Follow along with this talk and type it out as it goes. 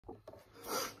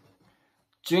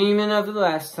Dreaming of the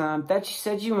last time that you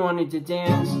said you wanted to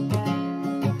dance.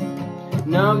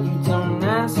 No, you don't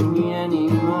ask me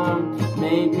anymore.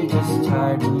 Maybe you're just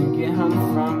tired when you get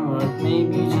home from work.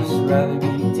 Maybe you'd just rather be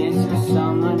dancing with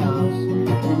someone else.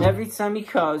 And every time he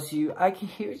calls you, I can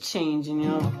hear a change in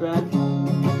your breath.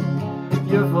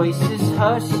 Your voice is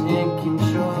hushed and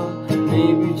controlled.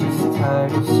 Maybe you're just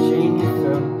tired of straining your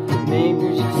throat. Maybe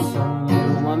you're just something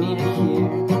you want me to hear.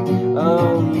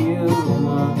 Oh, you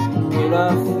won't get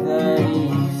off that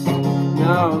easy.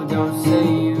 No, don't say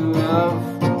you love.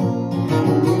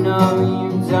 No, you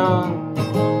don't.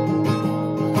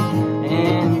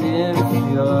 And if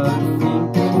you're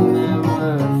thinking that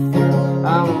we're through, I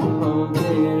won't hold it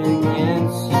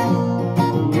against you.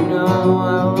 You know I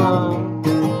won't.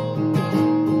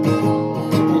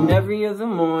 And every other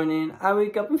morning I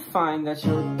wake up and find that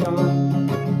you're gone.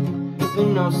 The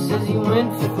note says you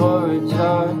went for a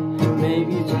jog.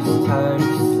 Maybe you're just tired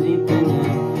of sleeping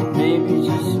in. Maybe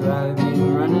you're just rather be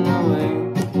running away.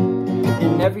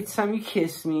 And every time you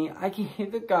kiss me, I can hear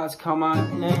the gods call my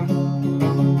name.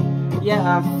 Yeah,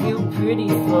 I feel pretty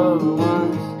for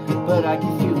once, but I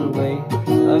can feel the weight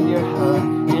of your heart,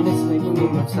 and it's making me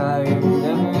more tired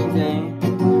every day.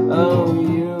 Oh,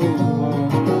 you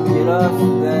won't get off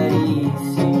that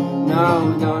easy.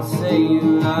 No, don't say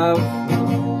you love.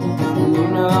 You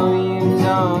know you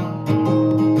don't.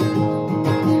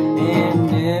 And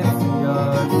if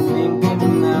you're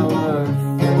thinking that we're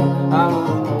through, I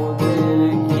won't hold it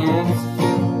against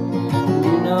you.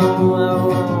 You know I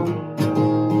won't.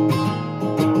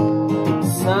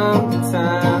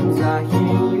 Sometimes I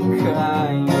hear you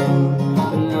crying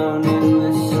alone in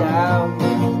the shower,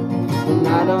 and I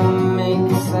don't make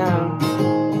a sound.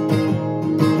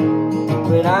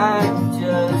 But I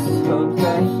just hope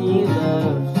that he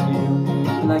loves you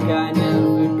like I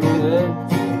never could.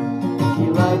 You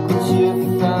like what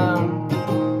you found.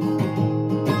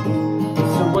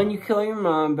 So when you call your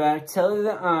mom back, tell her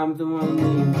that I'm the one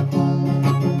leaving.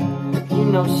 You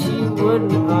know she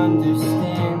wouldn't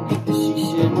understand, that she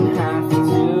shouldn't have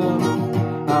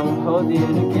to. I will hold it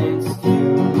against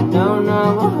you. No, no,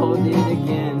 I will hold it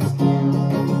against you.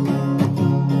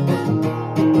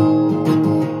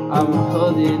 I will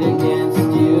hold it against you.